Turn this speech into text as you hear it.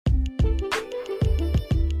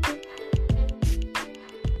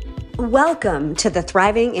Welcome to the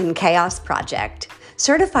Thriving in Chaos Project.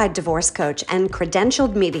 Certified divorce coach and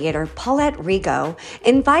credentialed mediator Paulette Rigo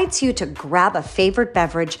invites you to grab a favorite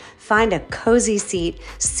beverage, find a cozy seat,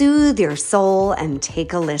 soothe your soul, and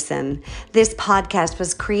take a listen. This podcast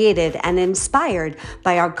was created and inspired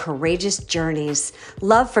by our courageous journeys,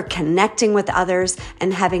 love for connecting with others,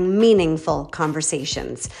 and having meaningful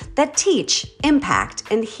conversations that teach, impact,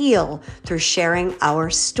 and heal through sharing our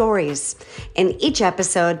stories. In each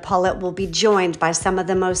episode, Paulette will be joined by some of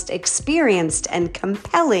the most experienced and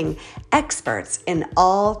compelling experts in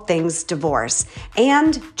all things divorce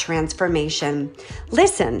and transformation.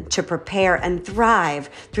 Listen to prepare and thrive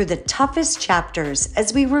through the toughest chapters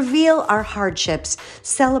as we reveal our hardships,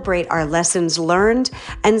 celebrate our lessons learned,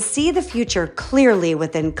 and see the future clearly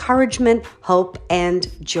with encouragement, hope, and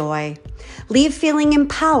joy. Leave feeling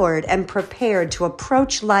empowered and prepared to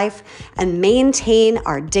approach life and maintain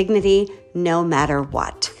our dignity no matter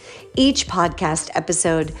what. Each podcast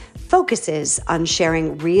episode focuses on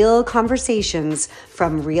sharing real conversations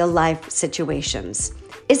from real life situations.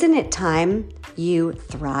 Isn't it time you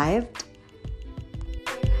thrived?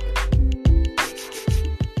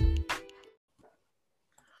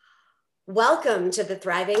 Welcome to the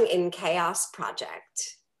Thriving in Chaos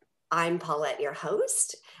Project. I'm Paulette, your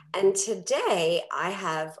host, and today I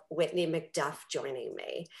have Whitney McDuff joining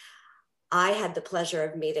me. I had the pleasure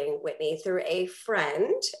of meeting Whitney through a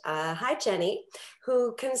friend, hi Jenny,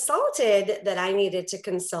 who consulted that I needed to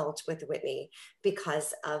consult with Whitney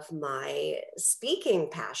because of my speaking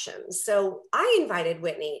passion. So I invited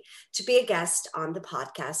Whitney to be a guest on the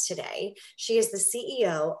podcast today. She is the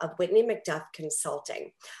CEO of Whitney McDuff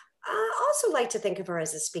Consulting. I also like to think of her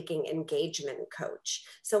as a speaking engagement coach.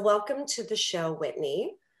 So welcome to the show,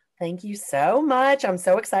 Whitney. Thank you so much. I'm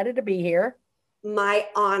so excited to be here. My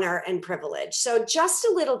honor and privilege. So just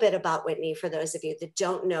a little bit about Whitney, for those of you that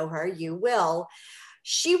don't know her, you will.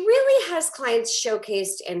 She really has clients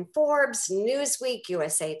showcased in Forbes, Newsweek,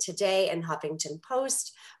 USA Today, and Huffington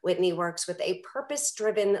Post. Whitney works with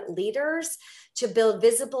purpose-driven leaders to build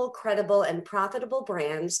visible, credible, and profitable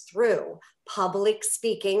brands through public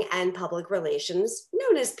speaking and public relations,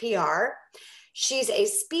 known as PR. She's a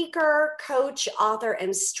speaker, coach, author,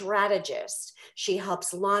 and strategist. She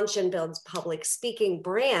helps launch and build public speaking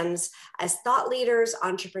brands as thought leaders,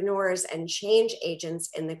 entrepreneurs, and change agents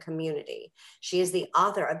in the community. She is the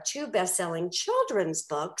author of 2 best-selling children's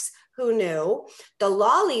books, Who Knew? The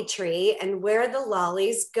Lolly Tree and Where the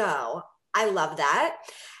Lollies Go. I love that.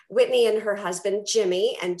 Whitney and her husband,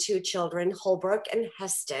 Jimmy, and 2 children, Holbrook and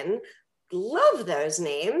Heston, love those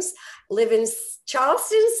names, live in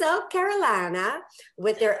Charleston, South Carolina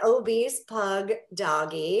with their obese pug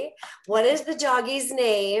doggy. What is the doggy's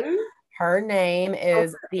name? Her name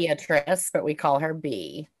is Beatrice, but we call her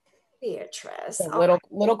Bee. Beatrice. So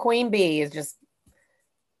little Queen Bee is just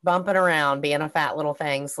bumping around, being a fat little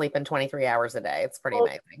thing, sleeping 23 hours a day. It's pretty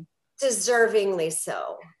amazing. Deservingly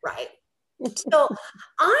so, right? So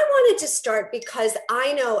I wanted to start because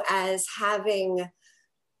I know, as having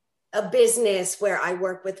a business where I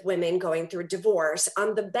work with women going through divorce,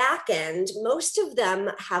 on the back end, most of them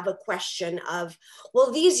have a question of, well,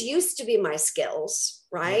 these used to be my skills,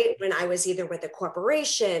 right? When I was either with a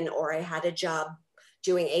corporation or I had a job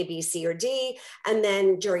doing A, B, C, or D. And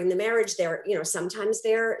then during the marriage, sometimes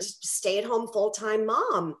they're stay-at-home full-time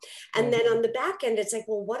mom. And then on the back end, it's like,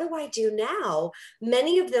 well, what do I do now?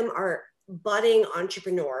 Many of them are budding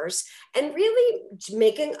entrepreneurs and really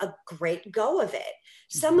making a great go of it.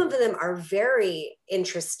 Some of them are very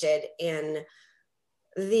interested in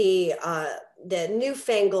the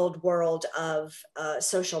newfangled world of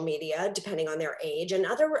social media, depending on their age, and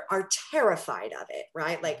others are terrified of it,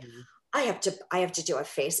 right? Like, I have to do a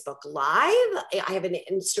Facebook Live. I have an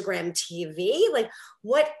Instagram TV. Like,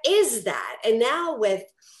 what is that? And now with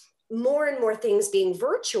more and more things being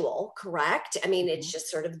virtual, correct? I mean, it's just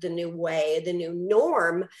sort of the new way, the new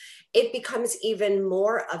norm. It becomes even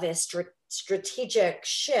more of a strategic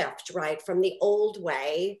shift, right? From the old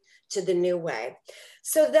way to the new way.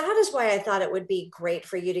 So that is why I thought it would be great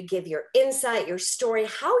for you to give your insight, your story,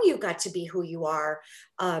 how you got to be who you are,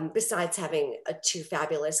 besides having 2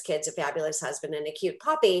 fabulous kids, a fabulous husband, and a cute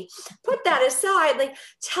puppy. Put that aside, like,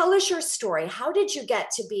 tell us your story. How did you get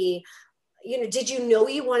to be, did you know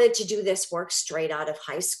you wanted to do this work straight out of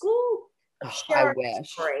high school?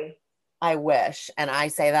 I wish. And I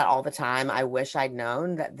say that all the time. I wish I'd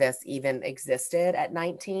known that this even existed at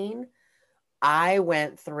 19. I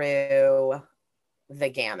went through the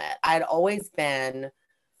gamut. I'd always been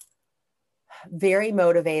very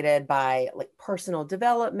motivated by like personal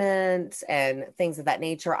development and things of that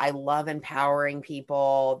nature. I love empowering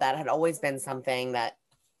people. That had always been something that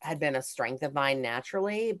had been a strength of mine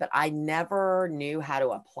naturally, but I never knew how to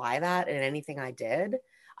apply that in anything I did.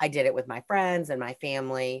 I did it with my friends and my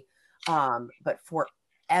family. But forever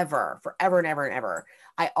and ever and ever,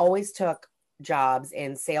 I always took jobs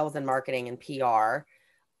in sales and marketing and PR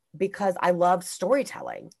because I love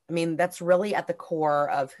storytelling. I mean, that's really at the core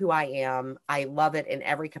of who I am. I love it in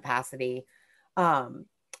every capacity.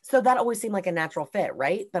 So that always seemed like a natural fit,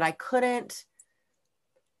 right? But I couldn't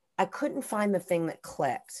find the thing that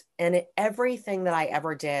clicked. And everything that I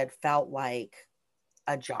ever did felt like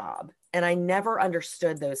a job. And I never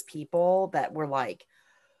understood those people that were like,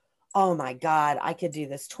 oh my God, I could do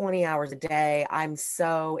this 20 hours a day. I'm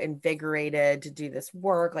so invigorated to do this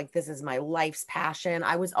work. Like, this is my life's passion.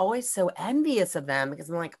 I was always so envious of them because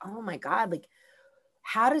I'm like, oh my God, like,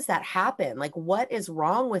 how does that happen? Like, what is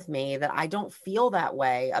wrong with me that I don't feel that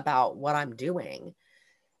way about what I'm doing?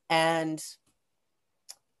 And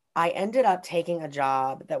I ended up taking a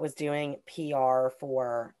job that was doing PR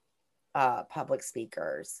for public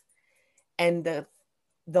speakers. And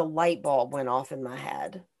the light bulb went off in my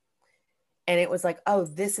head. And it was like, oh,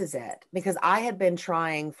 this is it. Because I had been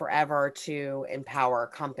trying forever to empower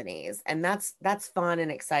companies. And that's fun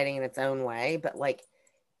and exciting in its own way. But like,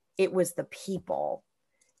 it was the people.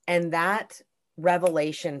 And that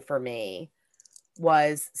revelation for me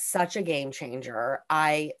was such a game changer.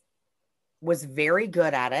 I was very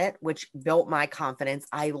good at it, which built my confidence.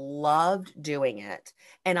 I loved doing it.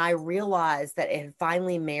 And I realized that it had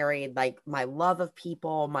finally married like my love of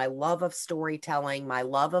people, my love of storytelling, my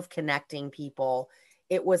love of connecting people.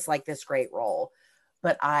 It was like this great role,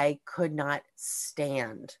 but I could not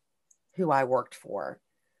stand who I worked for.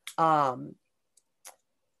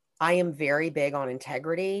 I am very big on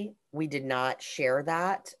integrity. We did not share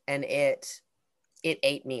that, and it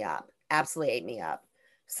ate me up, absolutely ate me up.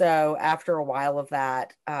 So after a while of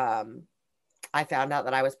that, I found out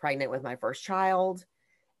that I was pregnant with my first child,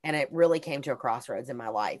 and it really came to a crossroads in my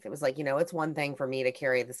life. It was like, it's one thing for me to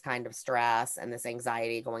carry this kind of stress and this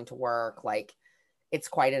anxiety going to work. Like, it's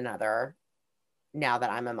quite another now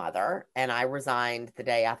that I'm a mother. And I resigned the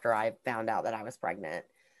day after I found out that I was pregnant.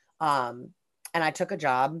 And I took a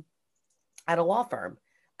job at a law firm.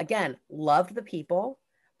 Again, loved the people,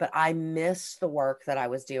 but I missed the work that I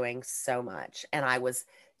was doing so much. And I was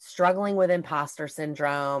struggling with imposter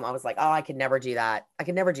syndrome. I was like, oh, I could never do that. I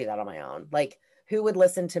could never do that on my own. Like, who would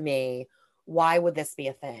listen to me? Why would this be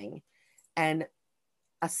a thing? And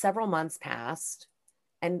several months passed,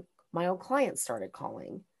 and my old clients started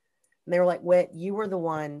calling. And they were like, Whit, you were the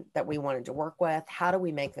one that we wanted to work with. How do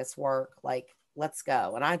we make this work? Like, let's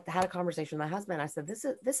go. And I had a conversation with my husband. I said,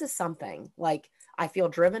 this is something. Like, I feel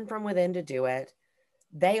driven from within to do it.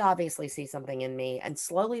 They obviously see something in me. And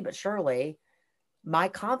slowly but surely, my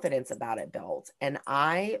confidence about it built. And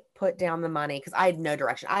I put down the money because I had no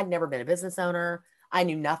direction. I'd never been a business owner. I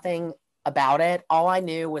knew nothing about it. All I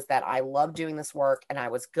knew was that I loved doing this work and I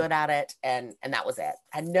was good at it. And that was it.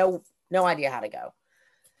 I had no idea how to go.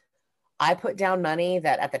 I put down money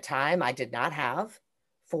that at the time I did not have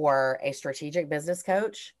for a strategic business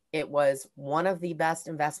coach. It was one of the best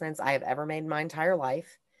investments I have ever made in my entire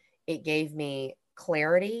life. It gave me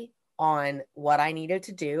clarity on what I needed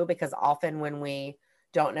to do, because often when we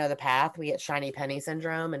don't know the path, we get shiny penny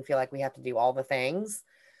syndrome and feel like we have to do all the things.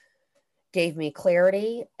 Gave me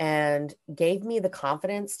clarity and gave me the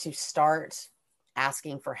confidence to start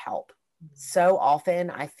asking for help. So often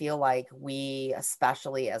I feel like we,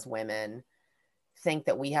 especially as women, think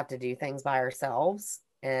that we have to do things by ourselves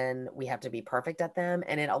and we have to be perfect at them.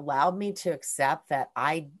 And it allowed me to accept that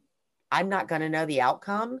I'm not going to know the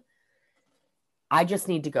outcome. I just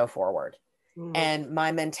need to go forward. Mm-hmm. And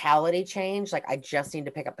my mentality changed. Like, I just need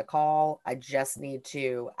to pick up the call. I just need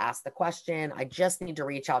to ask the question. I just need to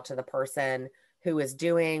reach out to the person who is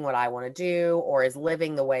doing what I want to do or is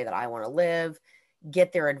living the way that I want to live,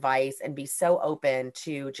 get their advice, and be so open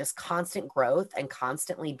to just constant growth and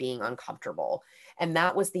constantly being uncomfortable. And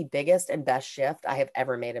that was the biggest and best shift I have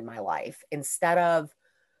ever made in my life. Instead of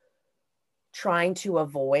trying to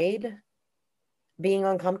avoid being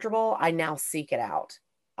uncomfortable, I now seek it out.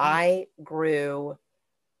 I grew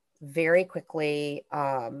very quickly.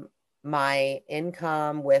 My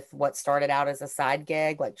income with what started out as a side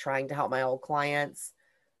gig, like trying to help my old clients,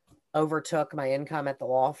 overtook my income at the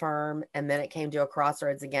law firm. And then it came to a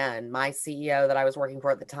crossroads again. My CEO that I was working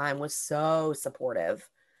for at the time was so supportive.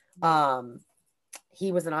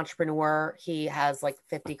 He was an entrepreneur. He has like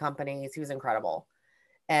 50 companies. He was incredible.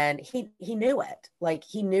 And he knew it. Like,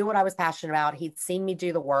 he knew what I was passionate about. He'd seen me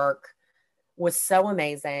do the work, was so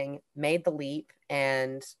amazing, made the leap,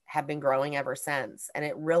 and have been growing ever since. And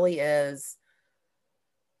it really is,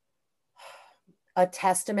 a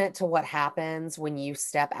testament to what happens when you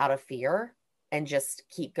step out of fear and just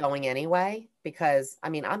keep going anyway. Because I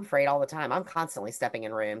mean, I'm afraid all the time. I'm constantly stepping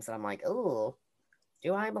in rooms and I'm like, oh,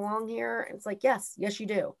 do I belong here? And it's like, yes, you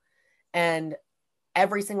do. And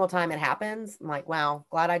every single time it happens, I'm like, wow,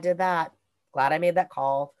 glad I did that. Glad I made that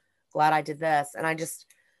call. Glad I did this. And I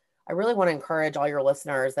really want to encourage all your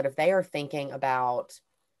listeners that if they are thinking about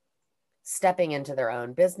stepping into their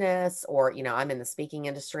own business, or, I'm in the speaking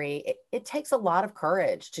industry, it takes a lot of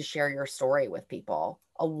courage to share your story with people,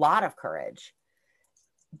 a lot of courage.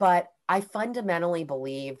 But I fundamentally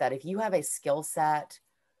believe that if you have a skill set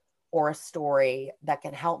or a story that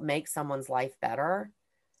can help make someone's life better,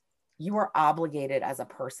 you are obligated as a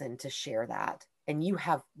person to share that. And you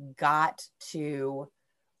have got to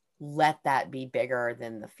let that be bigger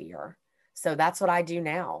than the fear. So that's what I do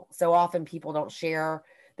now. So often people don't share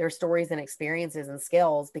their stories and experiences and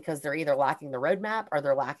skills because they're either lacking the roadmap or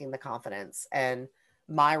they're lacking the confidence. And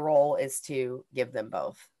my role is to give them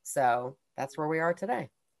both. So that's where we are today.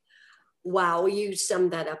 Wow, you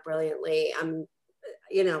summed that up brilliantly.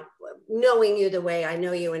 Knowing you the way I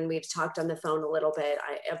know you, and we've talked on the phone a little bit,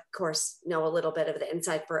 I, of course, know a little bit of the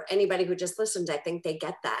insight. For anybody who just listened, I think they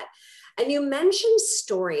get that. And you mentioned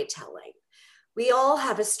storytelling. We all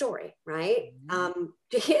have a story, right?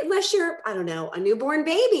 Unless you're, I don't know, a newborn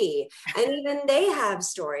baby. And even they have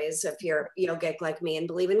stories if you're yogic like me and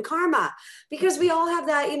believe in karma, because we all have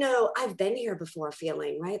that, I've been here before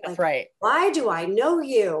feeling, right? Like, right. Why do I know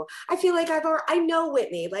you? I feel like I know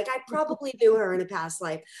Whitney, like I probably knew her in a past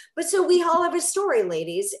life. But so we all have a story,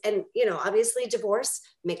 ladies. And, obviously divorce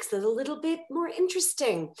makes it a little bit more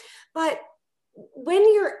interesting. But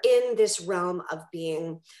when you're in this realm of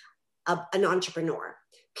being an entrepreneur,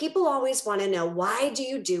 people always want to know, why do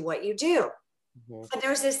you do what you do? And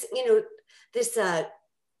there's this, this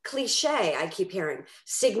cliche I keep hearing,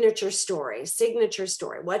 signature story.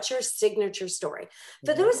 What's your signature story?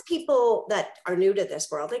 For those people that are new to this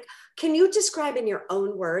world, like, can you describe in your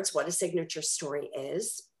own words what a signature story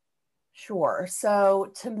is? Sure.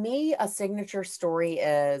 So to me, a signature story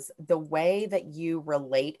is the way that you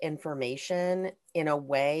relate information in a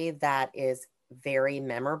way that is very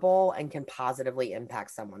memorable and can positively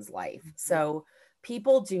impact someone's life. So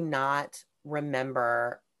people do not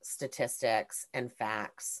remember statistics and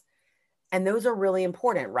facts. And those are really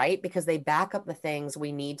important, right? Because they back up the things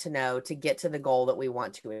we need to know to get to the goal that we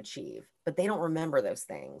want to achieve. But they don't remember those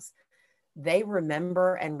things. They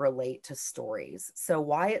remember and relate to stories. So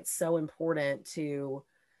why it's so important to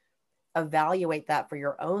evaluate that for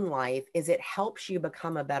your own life is it helps you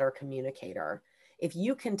become a better communicator. If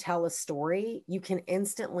you can tell a story, you can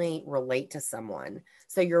instantly relate to someone.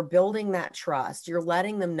 So you're building that trust. You're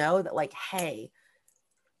letting them know that, like, hey,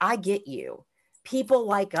 I get you. People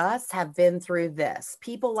like us have been through this.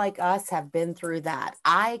 People like us have been through that.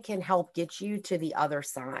 I can help get you to the other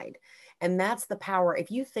side. And that's the power.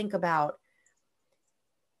 If you think about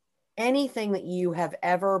anything that you have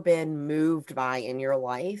ever been moved by in your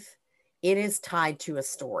life, it is tied to a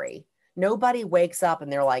story. Nobody wakes up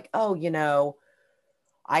and they're like, oh,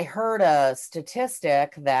 I heard a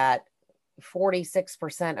statistic that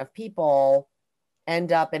 46% of people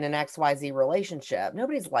end up in an XYZ relationship.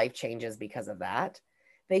 Nobody's life changes because of that.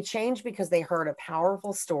 They change because they heard a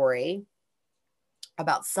powerful story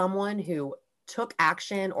about someone who took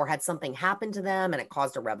action or had something happen to them and it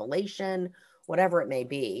caused a revelation, whatever it may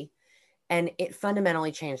be. And it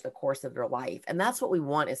fundamentally changed the course of their life. And that's what we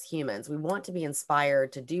want as humans. We want to be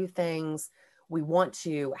inspired to do things. We want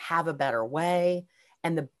to have a better way.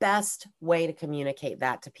 And the best way to communicate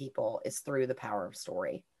that to people is through the power of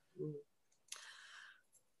story.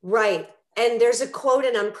 Right. And there's a quote,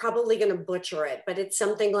 and I'm probably going to butcher it, but it's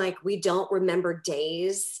something like, we don't remember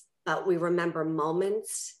days, but we remember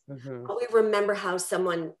moments. But we remember how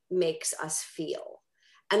someone makes us feel.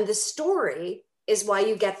 And the story is why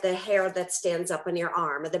you get the hair that stands up on your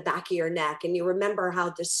arm or the back of your neck. And you remember how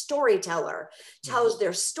the storyteller tells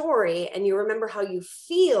their story, and you remember how you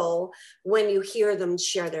feel when you hear them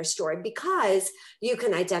share their story, because you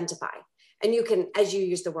can identify and you can, as you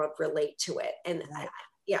use the word, relate to it. And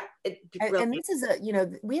yeah. And this is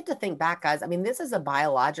we have to think back, guys. I mean, this is a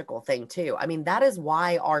biological thing too. I mean, that is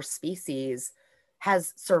why our species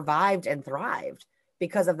has survived and thrived,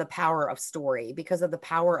 because of the power of story, because of the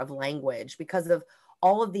power of language, because of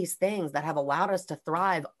all of these things that have allowed us to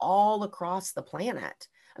thrive all across the planet.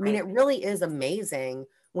 I mean, it really is amazing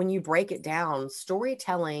when you break it down.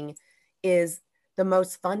 Storytelling is the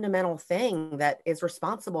most fundamental thing that is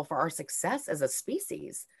responsible for our success as a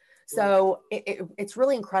species. So it's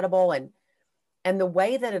really incredible. And the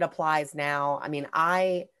way that it applies now, I mean,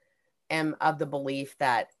 I am of the belief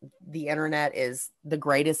that the internet is the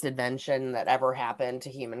greatest invention that ever happened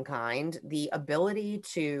to humankind. The ability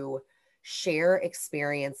to share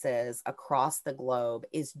experiences across the globe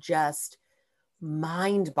is just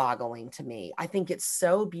mind-boggling to me. I think it's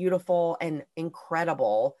so beautiful and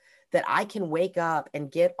incredible that I can wake up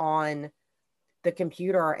and get on the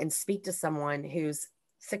computer and speak to someone who's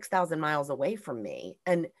 6,000 miles away from me.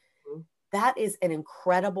 And that is an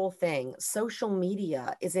incredible thing. Social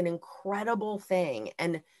media is an incredible thing.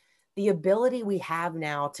 And the ability we have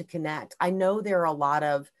now to connect, I know there are a lot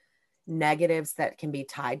of negatives that can be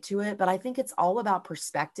tied to it, but I think it's all about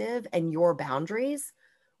perspective and your boundaries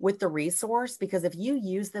with the resource, because if you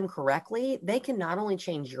use them correctly, they can not only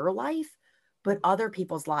change your life, but other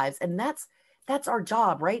people's lives. And that's our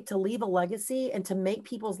job, right? To leave a legacy and to make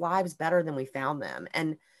people's lives better than we found them.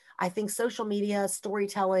 And I think social media,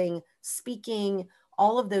 storytelling, speaking,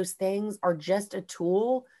 all of those things are just a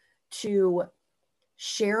tool to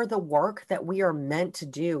share the work that we are meant to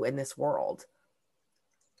do in this world.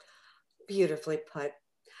 Beautifully put.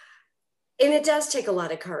 And it does take a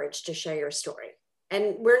lot of courage to share your story.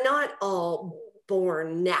 And we're not all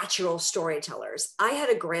born natural storytellers. I had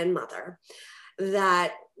a grandmother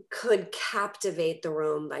that could captivate the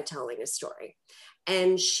room by telling a story.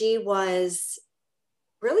 And she was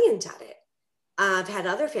brilliant at it. I've had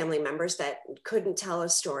other family members that couldn't tell a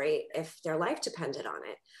story if their life depended on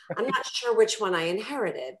it. I'm not sure which one I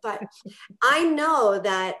inherited, but I know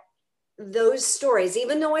that those stories,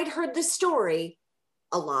 even though I'd heard the story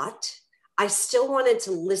a lot, I still wanted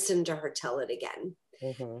to listen to her tell it again.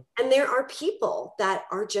 Mm-hmm. And there are people that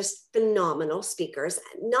are just phenomenal speakers,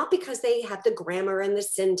 not because they have the grammar and the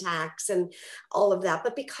syntax and all of that,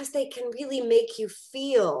 but because they can really make you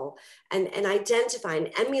feel and identify and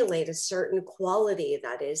emulate a certain quality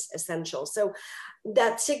that is essential. So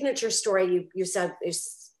that signature story you said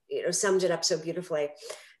is, summed it up so beautifully.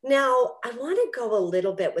 Now, I want to go a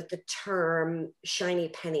little bit with the term shiny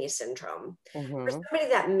penny syndrome. Mm-hmm. For somebody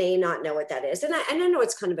that may not know what that is, and I know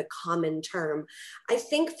it's kind of a common term. I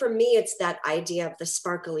think for me, it's that idea of the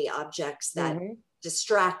sparkly objects that mm-hmm.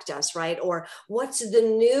 distract us, right? Or what's the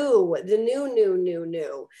new.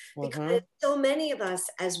 Mm-hmm. Because so many of us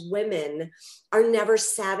as women are never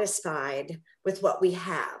satisfied with what we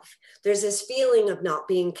have. There's this feeling of not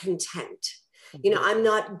being content. I'm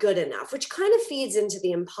not good enough, which kind of feeds into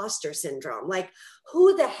the imposter syndrome. Like,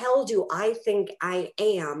 who the hell do I think I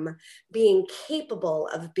am being capable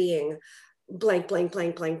of being blank, blank,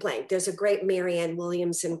 blank, blank, blank? There's a great Marianne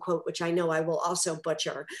Williamson quote, which I know I will also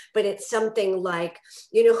butcher, but it's something like,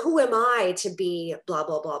 who am I to be blah,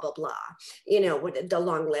 blah, blah, blah, blah. The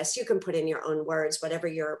long list, you can put in your own words, whatever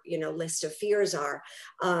your, list of fears are.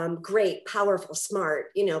 Great, powerful, smart,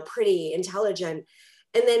 pretty, intelligent.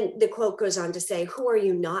 And then the quote goes on to say, who are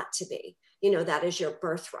you not to be? That is your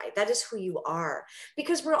birthright. That is who you are,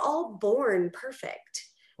 because we're all born perfect.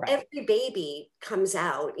 Right. Every baby comes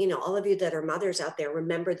out, all of you that are mothers out there,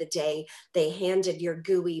 remember the day they handed your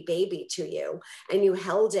gooey baby to you and you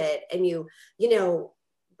held it and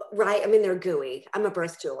right. I mean, they're gooey. I'm a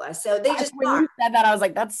birth doula. So they just when you said that, I was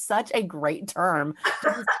like, that's such a great term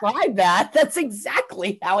to describe that. That's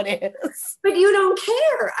exactly how it is. But you don't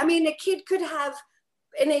care. I mean, a kid could have,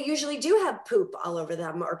 and they usually do have poop all over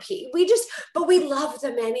them or pee. But we love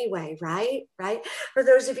them anyway, right? Right. For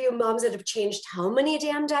those of you moms that have changed how many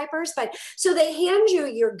damn diapers, but so they hand you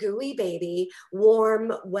your gooey baby,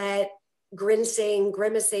 warm, wet, grimacing,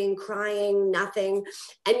 crying, nothing,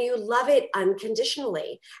 and you love it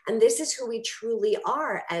unconditionally. And this is who we truly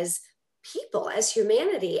are as people, as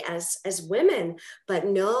humanity, as women. But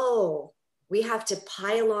no, we have to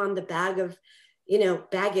pile on the bag of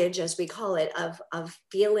baggage, as we call it, of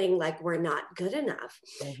feeling like we're not good enough.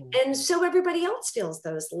 Mm-hmm. And so everybody else feels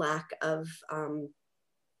those lack of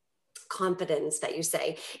confidence that you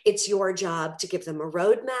say. It's your job to give them a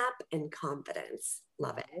roadmap and confidence.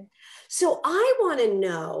 Love it. So I want to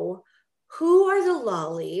know, who are the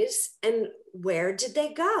lollies and where did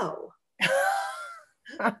they go?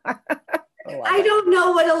 I don't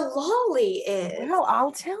know what a lolly is. Well,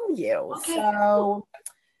 I'll tell you. Okay. So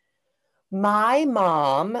my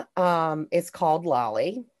mom is called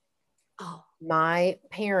Lolly. Oh. My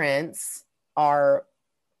parents are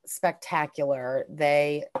spectacular.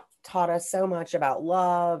 They taught us so much about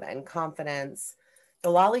love and confidence. The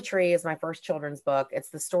Lolly Tree is my first children's book. It's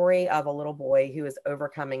the story of a little boy who is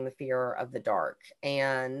overcoming the fear of the dark.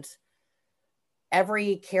 And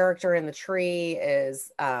every character in the tree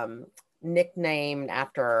is nicknamed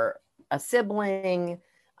after a sibling.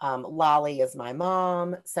 Lolly is my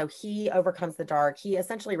mom. So he overcomes the dark. He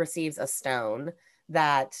essentially receives a stone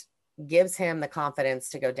that gives him the confidence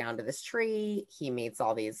to go down to this tree. He meets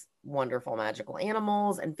all these wonderful magical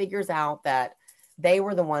animals and figures out that they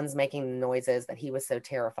were the ones making the noises that he was so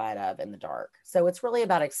terrified of in the dark. So it's really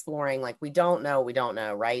about exploring, like, we don't know,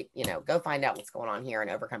 right? You know, go find out what's going on here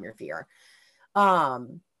and overcome your fear.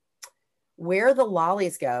 Where the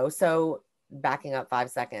Lollies Go. So backing up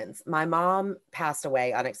 5 seconds, my mom passed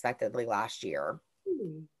away unexpectedly last year.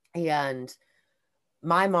 And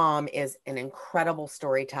my mom is an incredible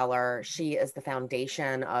storyteller. She is the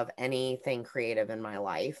foundation of anything creative in my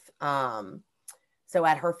life. So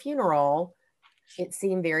at her funeral, it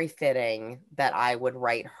seemed very fitting that I would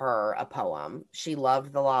write her a poem. She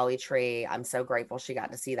loved the lolly tree. I'm so grateful she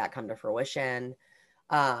got to see that come to fruition.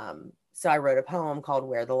 So I wrote a poem called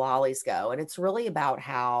Where the Lollies Go. And it's really about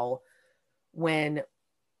how when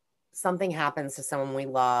something happens to someone we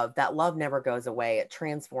love, that love never goes away. It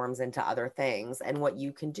transforms into other things. And what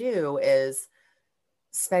you can do is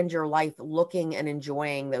spend your life looking and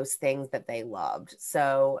enjoying those things that they loved.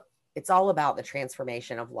 So it's all about the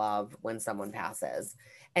transformation of love when someone passes.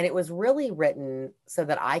 And it was really written so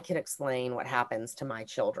that I could explain what happens to my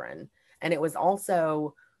children. And it was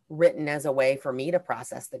also written as a way for me to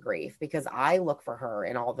process the grief, because I look for her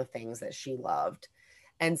in all the things that she loved.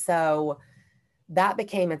 And so that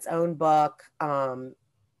became its own book.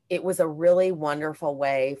 It was a really wonderful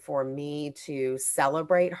way for me to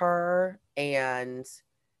celebrate her and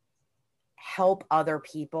help other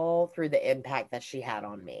people through the impact that she had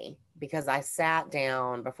on me. Because I sat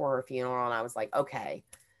down before her funeral and I was like, okay,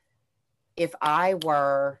 if I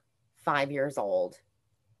were 5 years old,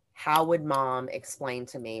 how would mom explain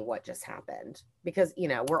to me what just happened? Because, you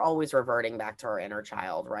know, we're always reverting back to our inner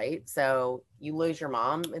child, right? So you lose your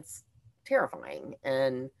mom, it's terrifying.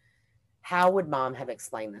 And how would mom have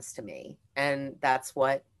explained this to me? And that's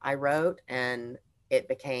what I wrote, and it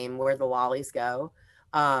became Where the Lollies Go.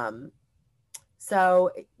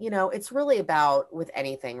 So, you know, it's really about, with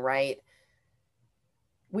anything, right?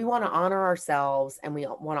 We want to honor ourselves and we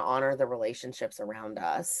want to honor the relationships around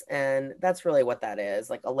us. And that's really what that is,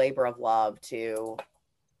 like a labor of love to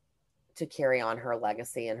carry on her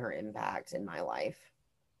legacy and her impact in my life.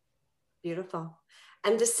 Beautiful.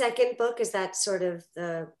 And the second book, is that sort of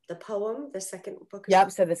the poem? The second book?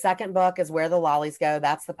 Yep. So the second book is Where the Lollies Go.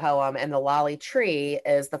 That's the poem. And the Lolly Tree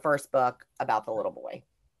is the first book about the little boy.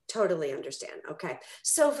 Totally understand. Okay.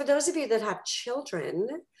 So for those of you that have children,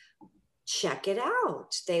 check it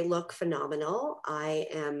out. They look phenomenal. I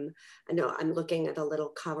know I'm looking at a little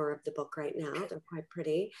cover of the book right now. They're quite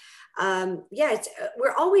pretty.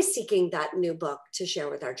 We're always seeking that new book to share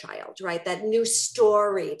with our child, right? That new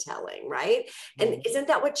storytelling, right? Mm-hmm. And isn't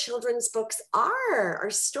that what children's books are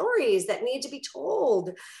stories that need to be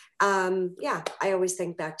told. I always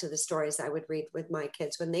think back to the stories I would read with my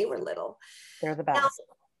kids when they were little. They're the best.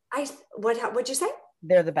 Now, what'd you say?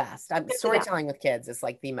 They're the best. Storytelling with kids is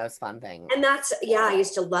like the most fun thing. And I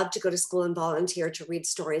used to love to go to school and volunteer to read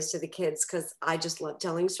stories to the kids because I just love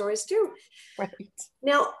telling stories too. Right.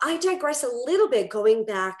 Now, I digress a little bit, going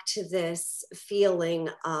back to this feeling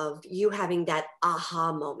of you having that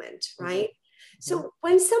aha moment, right? Mm-hmm. So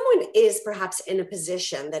when someone is perhaps in a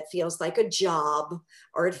position that feels like a job,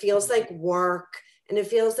 or it feels like work, and it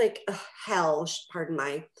feels like hell, pardon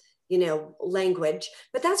my language,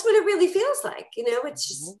 but that's what it really feels like. It's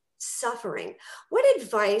just suffering. What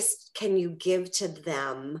advice can you give to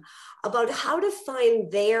them about how to find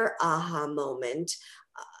their aha moment,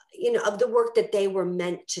 of the work that they were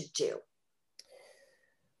meant to do?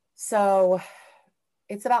 So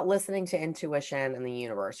it's about listening to intuition and the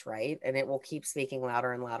universe, right? And it will keep speaking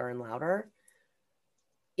louder and louder and louder.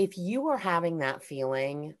 If you are having that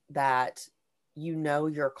feeling that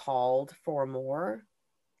you're called for more,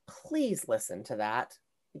 please listen to that.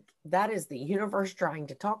 That is the universe trying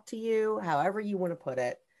to talk to you, however you want to put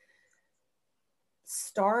it.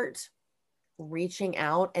 Start reaching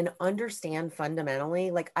out and understand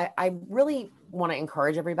fundamentally. Like I really want to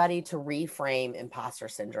encourage everybody to reframe imposter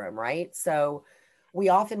syndrome, right? So we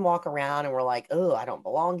often walk around and we're like, oh, I don't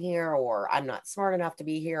belong here, or I'm not smart enough to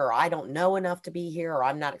be here, or I don't know enough to be here, or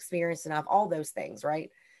I'm not experienced enough, all those things, right?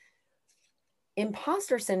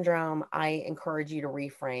 Imposter syndrome, I encourage you to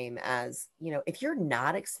reframe as, if you're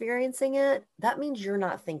not experiencing it, that means you're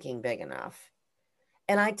not thinking big enough.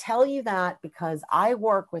 And I tell you that because I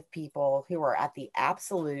work with people who are at the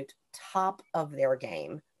absolute top of their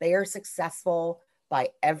game. They are successful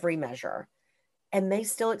by every measure, and they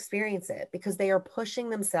still experience it because they are pushing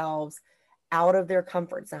themselves out of their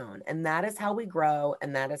comfort zone. And that is how we grow,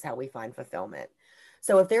 and that is how we find fulfillment.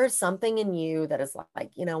 So if there's something in you that is like,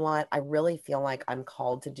 you know what, I really feel like I'm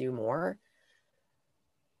called to do more,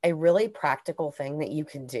 a really practical thing that you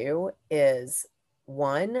can do is,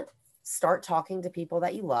 one, start talking to people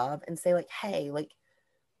that you love and say like, hey, like,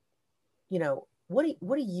 you know, what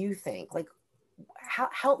do you think? Like,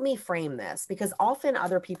 help me frame this, because often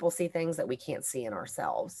other people see things that we can't see in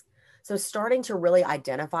ourselves. So starting to really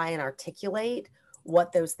identify and articulate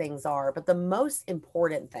what those things are. But the most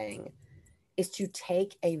important thing is to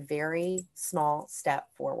take a very small step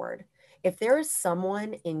forward. If there is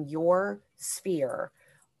someone in your sphere,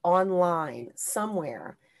 online,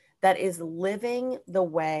 somewhere, that is living the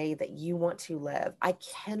way that you want to live, I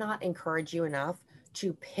cannot encourage you enough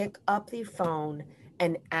to pick up the phone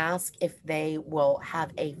and ask if they will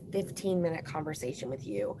have a 15-minute conversation with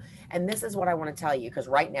you. And this is what I want to tell you, because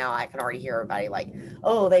right now I can already hear everybody like,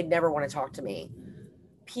 oh, they'd never want to talk to me.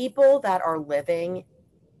 People that are living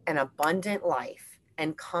an abundant life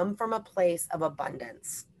and come from a place of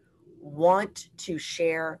abundance want to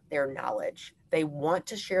share their knowledge. They want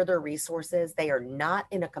to share their resources. They are not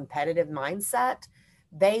in a competitive mindset.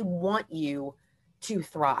 They want you to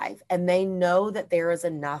thrive, and they know that there is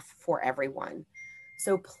enough for everyone.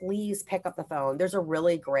 So please pick up the phone. There's a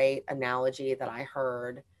really great analogy that I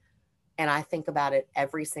heard, and I think about it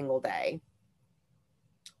every single day.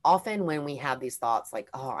 Often when we have these thoughts like,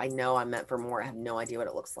 oh, I know I'm meant for more, I have no idea what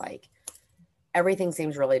it looks like, everything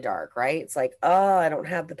seems really dark, right? It's like, oh, I don't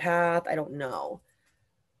have the path. I don't know.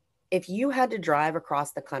 If you had to drive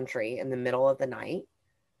across the country in the middle of the night,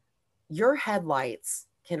 your headlights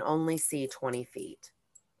can only see 20 feet.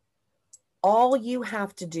 All you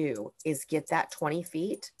have to do is get that 20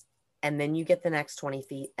 feet, and then you get the next 20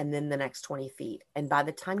 feet, and then the next 20 feet. And by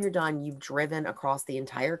the time you're done, you've driven across the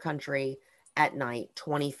entire country at night,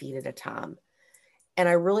 20 feet at a time. And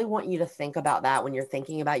I really want you to think about that when you're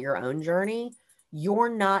thinking about your own journey. You're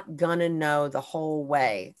not going to know the whole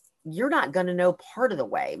way. You're not going to know part of the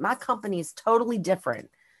way. My company is totally different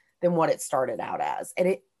than what it started out as.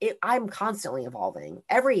 And I'm constantly evolving.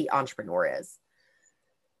 Every entrepreneur is.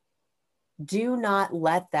 Do not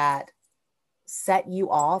let that set you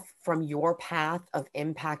off from your path of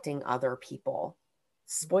impacting other people.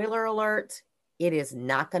 Spoiler alert, it is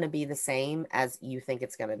not going to be the same as you think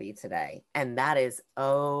it's going to be today. And that is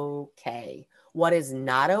okay. What is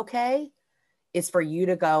not okay is for you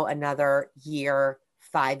to go another year,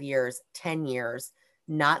 5 years, 10 years,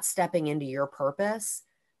 not stepping into your purpose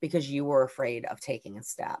because you were afraid of taking a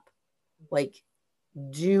step. Like,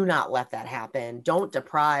 do not let that happen. Don't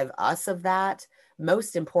deprive us of that.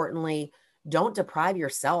 Most importantly, don't deprive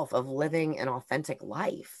yourself of living an authentic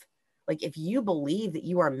life. Like, if you believe that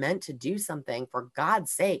you are meant to do something, for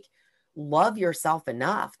God's sake, love yourself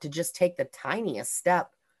enough to just take the tiniest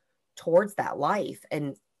step towards that life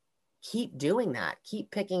and keep doing that. Keep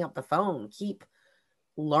picking up the phone, keep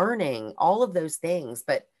learning, all of those things.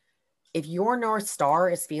 But if your North Star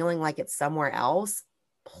is feeling like it's somewhere else,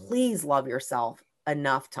 please love yourself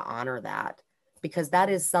enough to honor that, because that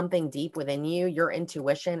is something deep within you. Your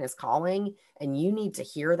intuition is calling, and you need to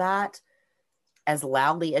hear that as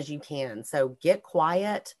loudly as you can. So get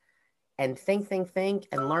quiet and think,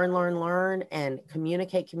 and learn, and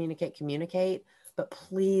communicate. But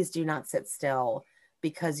please do not sit still,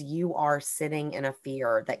 because you are sitting in a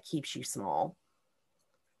fear that keeps you small.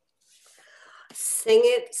 Sing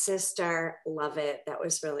it, sister. Love it. That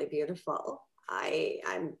was really beautiful. I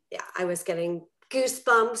was getting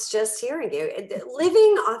goosebumps just hearing you.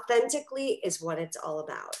 Living authentically is what it's all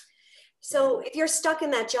about. So if you're stuck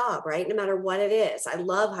in that job, right, no matter what it is, I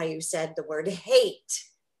love how you said the word hate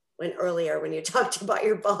when you talked about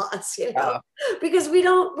your boss, because we're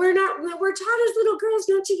taught as little girls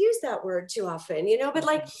not to use that word too often, but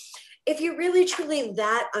like, if you're really truly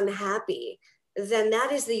that unhappy, then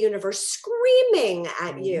that is the universe screaming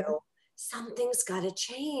at you. Something's got to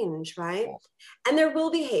change, right? And there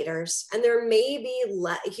will be haters, and there may be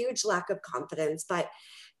a huge lack of confidence, but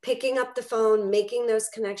picking up the phone, making those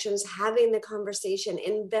connections, having the conversation,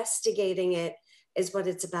 investigating it is what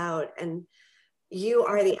it's about. And you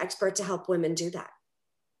are the expert to help women do that.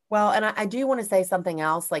 Well, and I do want to say something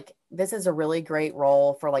else. Like, this is a really great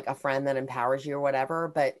role for like a friend that empowers you or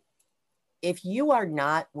whatever. But if you are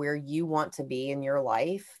not where you want to be in your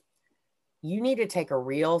life, you need to take a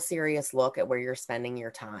real serious look at where you're spending your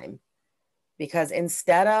time. Because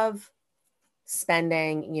instead of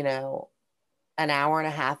spending, an hour and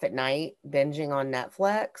a half at night binging on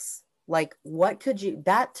Netflix, like,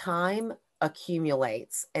 that time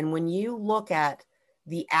accumulates. And when you look at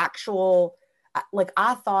the actual, like,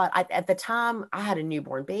 I thought at the time I had a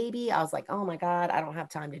newborn baby, I was like, oh my God, I don't have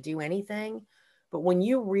time to do anything. But when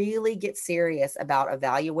you really get serious about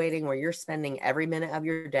evaluating where you're spending every minute of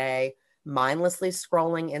your day, mindlessly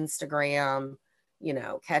scrolling Instagram,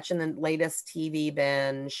 catching the latest TV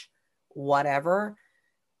binge, whatever,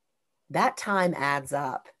 that time adds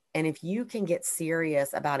up. And if you can get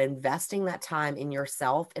serious about investing that time in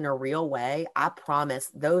yourself in a real way, I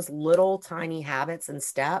promise those little tiny habits and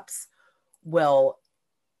steps will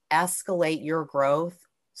escalate your growth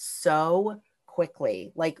so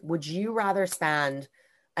quickly. Like, would you rather spend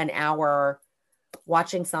an hour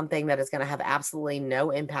watching something that is going to have absolutely no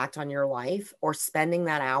impact on your life, or spending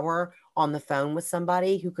that hour on the phone with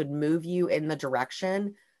somebody who could move you in the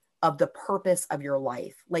direction of the purpose of your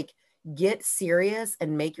life? Like, get serious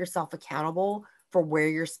and make yourself accountable for where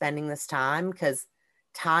you're spending this time, because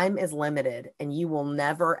time is limited and you will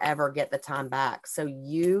never, ever get the time back. So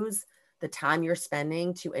use the time you're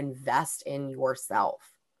spending to invest in yourself.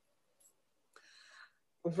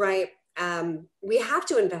 Right. We have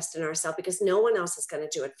to invest in ourselves because no one else is going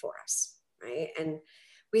to do it for us. Right. And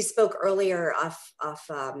we spoke earlier off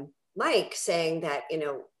Mike saying that,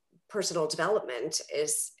 personal development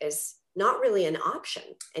is not really an option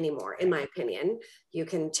anymore, in my opinion. You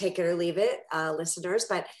can take it or leave it, listeners,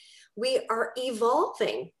 but we are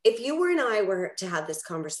evolving. If you and I were to have this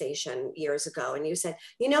conversation years ago and you said,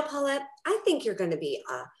 Paulette, I think you're going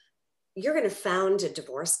to found a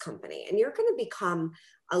divorce company and you're going to become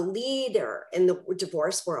a leader in the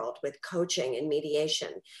divorce world with coaching and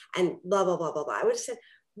mediation and blah, blah, blah, blah, blah. I would have said,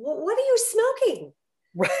 well, what are you smoking?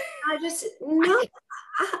 Right. I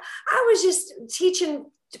was just teaching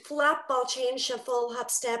flat ball, chain shuffle, hop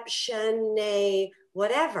step, shenay,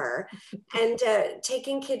 whatever, and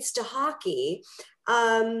taking kids to hockey.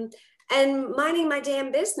 And minding my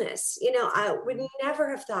damn business. I would never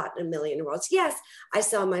have thought in a million worlds. Yes, I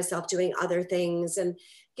saw myself doing other things and,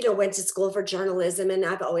 went to school for journalism, and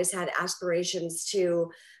I've always had aspirations to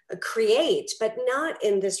create, but not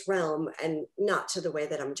in this realm and not to the way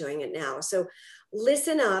that I'm doing it now. So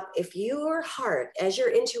listen up. If your heart, as your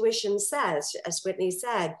intuition says, as Whitney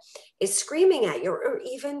said, is screaming at you or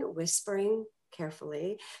even whispering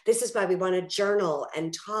carefully, this is why we want to journal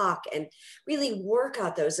and talk and really work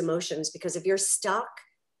out those emotions, because if you're stuck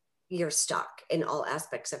in all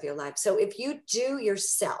aspects of your life. So if you do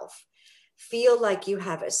yourself feel like you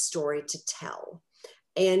have a story to tell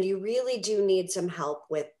and you really do need some help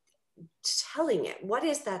with telling it, what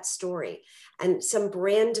is that story, and some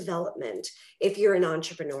brand development, if you're an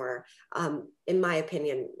entrepreneur, in my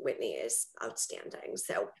opinion, Whitney is outstanding.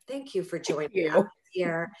 So thank you for joining us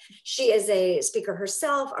here. She is a speaker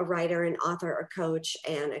herself, a writer, an author, a coach,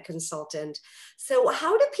 and a consultant. So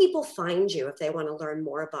how do people find you if they want to learn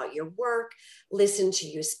more about your work, listen to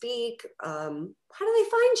you speak? How do they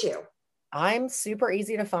find you? I'm super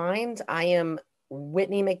easy to find. I am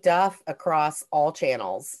Whitney McDuff across all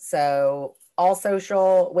channels. So all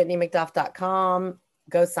social, whitneymcduff.com.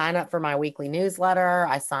 Go sign up for my weekly newsletter.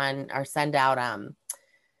 I send out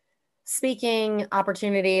speaking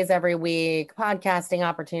opportunities every week, podcasting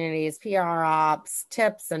opportunities, PR ops,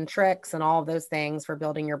 tips and tricks, and all of those things for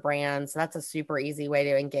building your brand. So that's a super easy way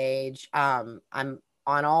to engage. I'm on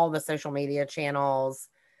all the social media channels.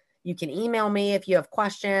 You can email me if you have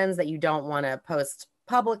questions that you don't want to post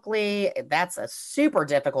publicly. That's a super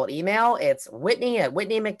difficult email. It's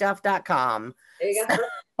whitney@whitneymcduff.com. There you go.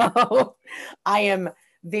 So I am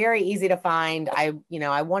very easy to find. I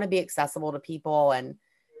want to be accessible to people, and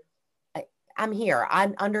I'm here.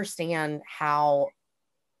 I understand how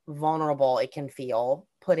vulnerable it can feel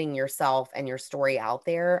putting yourself and your story out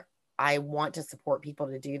there. I want to support people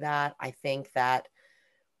to do that. I think that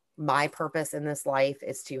my purpose in this life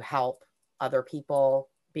is to help other people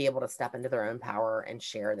be able to step into their own power and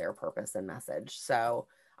share their purpose and message. So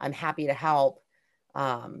I'm happy to help.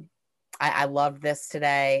 I loved this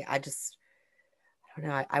today. I don't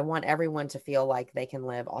know. I want everyone to feel like they can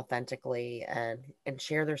live authentically and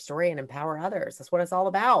share their story and empower others. That's what it's all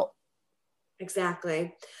about.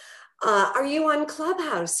 Exactly. Are you on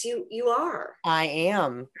Clubhouse? You are. I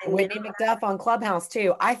am. Whitney McDuff on Clubhouse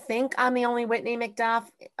too. I think I'm the only Whitney McDuff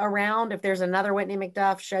around. If there's another Whitney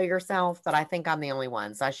McDuff, show yourself, but I think I'm the only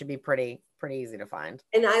one. So I should be pretty easy to find.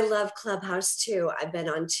 And I love Clubhouse too. I've been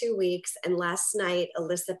on 2 weeks, and last night,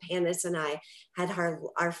 Alyssa Panis and I had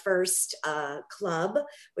our first club,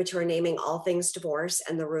 which we're naming All Things Divorce,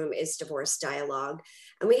 and the room is Divorce Dialogue.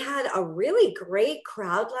 And we had a really great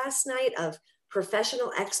crowd last night of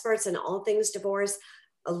professional experts in all things divorce,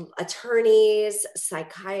 attorneys,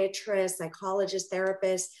 psychiatrists, psychologists,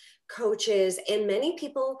 therapists, coaches, and many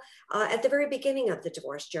people at the very beginning of the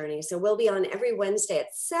divorce journey. So we'll be on every Wednesday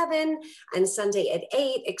at 7 and Sunday at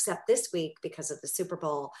 8, except this week because of the Super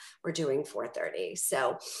Bowl, we're doing 4:30.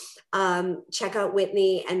 So check out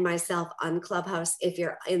Whitney and myself on Clubhouse if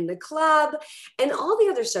you're in the club, and all the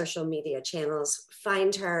other social media channels.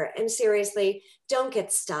 Find her, and seriously, don't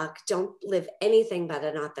get stuck. Don't live anything but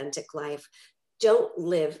an authentic life. Don't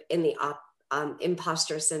live in the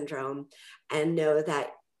imposter syndrome, and know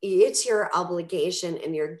that it's your obligation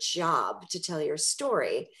and your job to tell your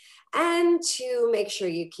story and to make sure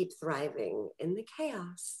you keep thriving in the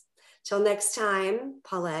chaos. Till next time,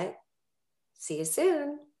 Paulette, see you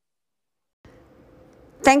soon.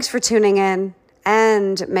 Thanks for tuning in.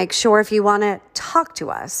 And make sure if you want to talk to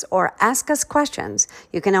us or ask us questions,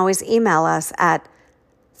 you can always email us at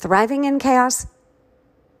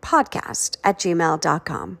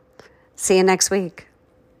thrivinginchaospodcast@gmail.com. See you next week.